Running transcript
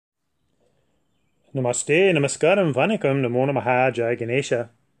Namaste, Namaskaram, Vanakkam, Namo Namaha, Jai Ganesha.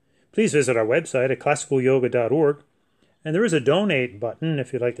 Please visit our website at classicalyoga.org, and there is a donate button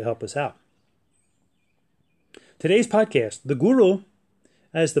if you'd like to help us out. Today's podcast, The Guru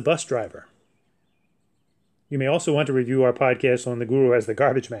as the Bus Driver. You may also want to review our podcast on The Guru as the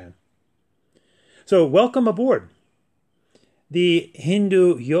Garbage Man. So, welcome aboard the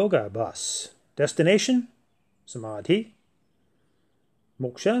Hindu Yoga Bus. Destination? Samadhi,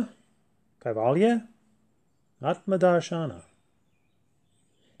 Moksha, Kaivalya, Atmadarshana.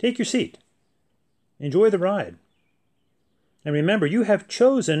 Take your seat. Enjoy the ride. And remember, you have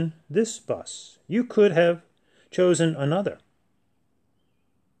chosen this bus. You could have chosen another.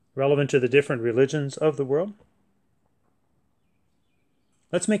 Relevant to the different religions of the world.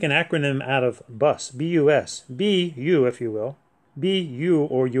 Let's make an acronym out of BUS. B-U-S. Be you, if you will. Be you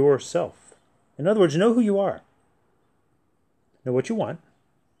or yourself. In other words, know who you are. Know what you want.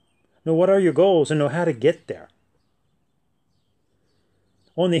 Know what are your goals and know how to get there.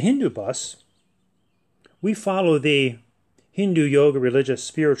 On the Hindu bus, we follow the Hindu yoga, religious,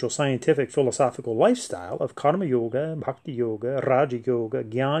 spiritual, scientific, philosophical lifestyle of Karma Yoga, Bhakti Yoga, Raja Yoga,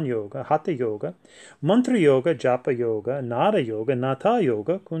 Gyan Yoga, Hatha Yoga, Mantra Yoga, Japa Yoga, Nada Yoga, Natha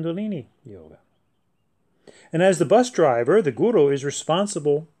Yoga, Kundalini Yoga. And as the bus driver, the Guru is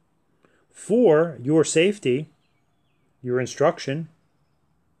responsible for your safety, your instruction,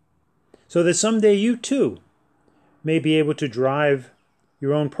 so that someday you too may be able to drive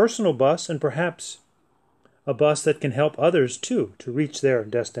your own personal bus and perhaps a bus that can help others too to reach their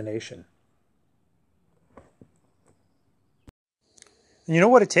destination. And you know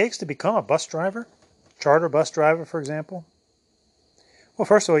what it takes to become a bus driver? Charter bus driver, for example? Well,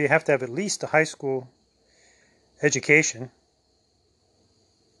 first of all, you have to have at least a high school education.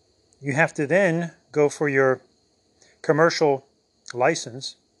 You have to then go for your commercial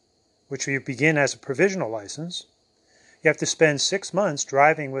license, which you begin as a provisional license. You have to spend 6 months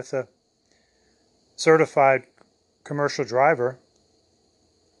driving with a certified commercial driver.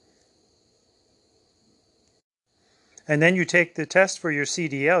 And then you take the test for your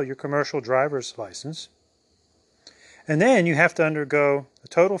CDL, your commercial driver's license. And then you have to undergo a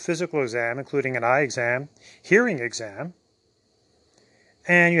total physical exam, including an eye exam, hearing exam.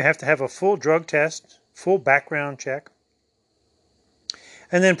 And you have to have a full drug test, full background check.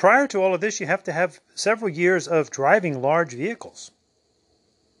 And then prior to all of this, you have to have several years of driving large vehicles.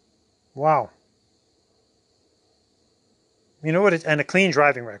 Wow. You know what? And a clean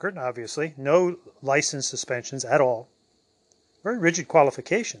driving record, obviously. No license suspensions at all. Very rigid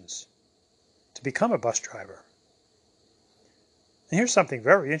qualifications to become a bus driver. And here's something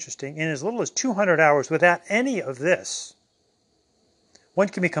very interesting. In as little as 200 hours, without any of this, one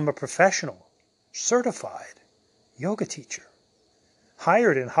can become a professional, certified yoga teacher.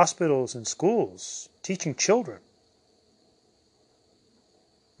 Hired in hospitals and schools, teaching children.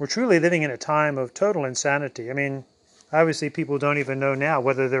 We're truly living in a time of total insanity. I mean, obviously people don't even know now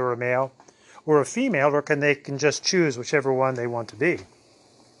whether they're a male or a female, or they can just choose whichever one they want to be.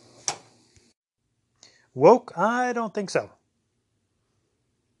 Woke? I don't think so.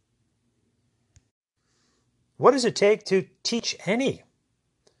 What does it take to teach any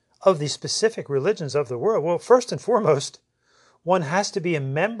of the specific religions of the world? Well, first and foremost, one has to be a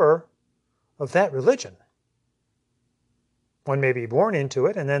member of that religion. One may be born into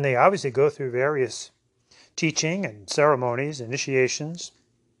it, and then they obviously go through various teaching and ceremonies, initiations.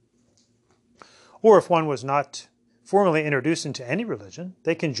 Or if one was not formally introduced into any religion,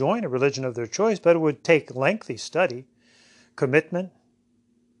 they can join a religion of their choice, but it would take lengthy study, commitment.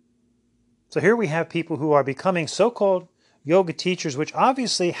 So here we have people who are becoming so-called yoga teachers, which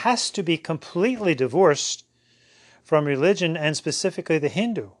obviously has to be completely divorced from religion, and specifically the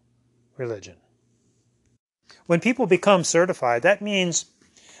Hindu religion. When people become certified, that means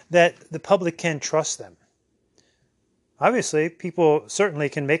that the public can trust them. Obviously, people certainly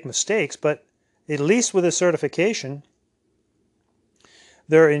can make mistakes, but at least with a certification,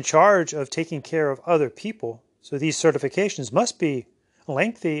 they're in charge of taking care of other people. So these certifications must be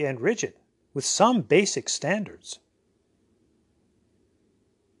lengthy and rigid, with some basic standards.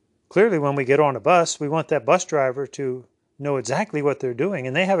 Clearly, when we get on a bus, we want that bus driver to know exactly what they're doing,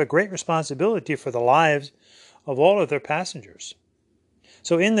 and they have a great responsibility for the lives of all of their passengers.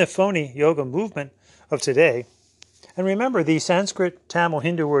 So in the phony yoga movement of today, and remember, the Sanskrit, Tamil,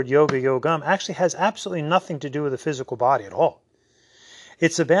 Hindu word yoga, yogam, actually has absolutely nothing to do with the physical body at all.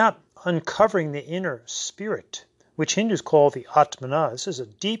 It's about uncovering the inner spirit, which Hindus call the Atmana. This is a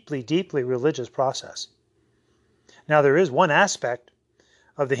deeply, deeply religious process. Now, there is one aspect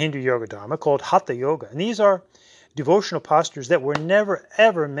of the Hindu Yoga Dharma called Hatha Yoga. And these are devotional postures that were never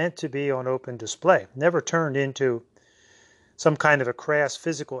ever meant to be on open display, never turned into some kind of a crass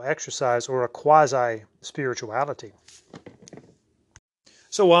physical exercise or a quasi-spirituality.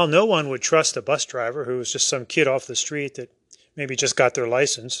 So while no one would trust a bus driver who was just some kid off the street that maybe just got their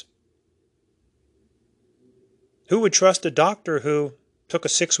license, who would trust a doctor who took a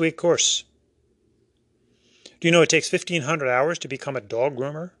 6-week course? Do you know it takes 1,500 hours to become a dog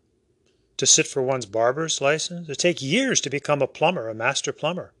groomer? To sit for one's barber's license? It takes years to become a plumber, a master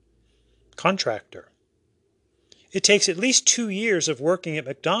plumber, contractor. It takes at least 2 years of working at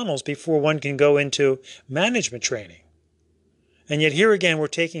McDonald's before one can go into management training. And yet here again we're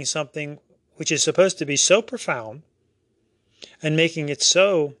taking something which is supposed to be so profound and making it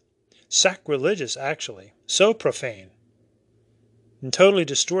so sacrilegious, actually, so profane, and totally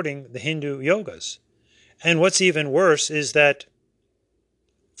distorting the Hindu yogas. And what's even worse is that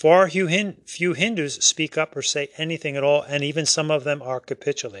far few Hindus speak up or say anything at all, and even some of them are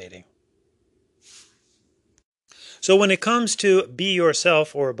capitulating. So when it comes to be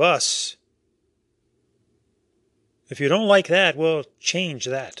yourself or a bus, if you don't like that, well, change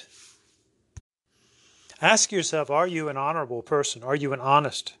that. Ask yourself, are you an honorable person? Are you an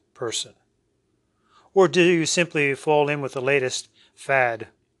honest person? Or do you simply fall in with the latest fad,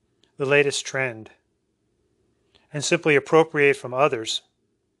 the latest trend, and simply appropriate from others?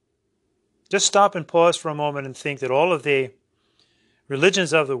 Just stop and pause for a moment and think that all of the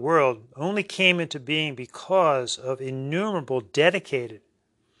religions of the world only came into being because of innumerable dedicated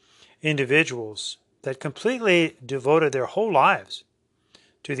individuals that completely devoted their whole lives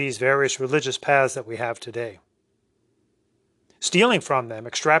to these various religious paths that we have today. Stealing from them,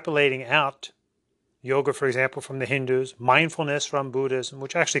 extrapolating out yoga, for example, from the Hindus, mindfulness from Buddhism,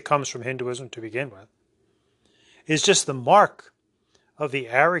 which actually comes from Hinduism to begin with, is just the mark of the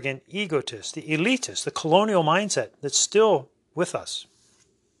arrogant egotist, the elitist, the colonial mindset that's still with us.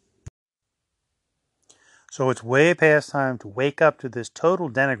 So it's way past time to wake up to this total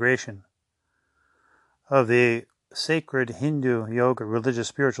denigration of the sacred Hindu yoga, religious,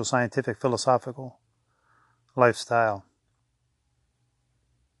 spiritual, scientific, philosophical lifestyle.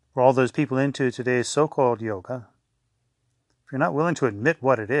 For all those people into today's so-called yoga, if you're not willing to admit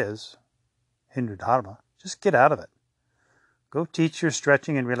what it is, Hindu Dharma, just get out of it. Go teach your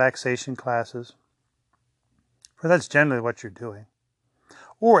stretching and relaxation classes, for that's generally what you're doing.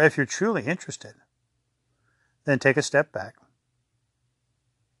 Or if you're truly interested, then take a step back.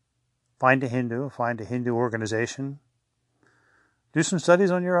 Find a Hindu organization, do some studies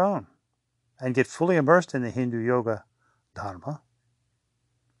on your own, and get fully immersed in the Hindu yoga Dharma,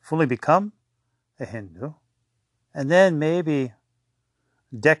 fully become a Hindu, and then maybe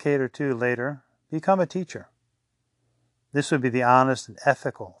a decade or two later, become a teacher. This would be the honest and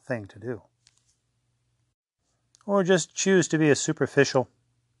ethical thing to do. Or just choose to be a superficial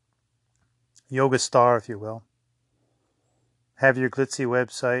yoga star, if you will. Have your glitzy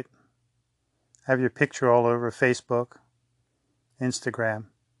website. Have your picture all over Facebook, Instagram.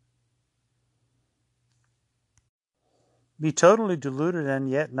 Be totally deluded and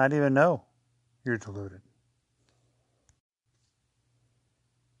yet not even know you're deluded.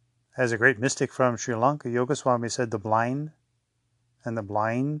 As a great mystic from Sri Lanka, Yoga Swami said, the blind and the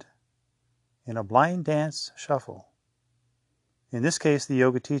blind in a blind dance shuffle. In this case, the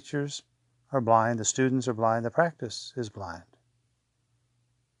yoga teachers are blind, the students are blind, the practice is blind.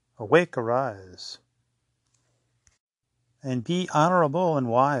 Awake, arise, and be honorable and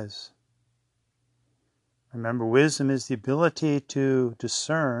wise. Remember, wisdom is the ability to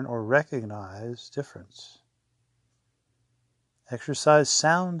discern or recognize difference. Exercise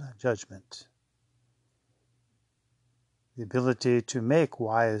sound judgment, the ability to make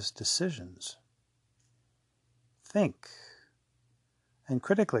wise decisions. Think, and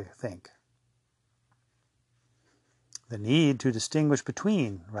critically think. The need to distinguish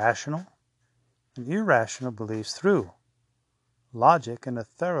between rational and irrational beliefs through logic and a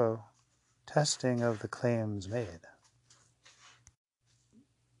thorough testing of the claims made.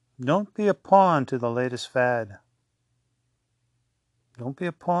 Don't be a pawn to the latest fad. Don't be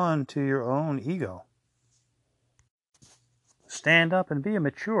a pawn to your own ego. Stand up and be a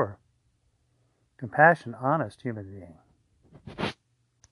mature, compassionate, honest human being.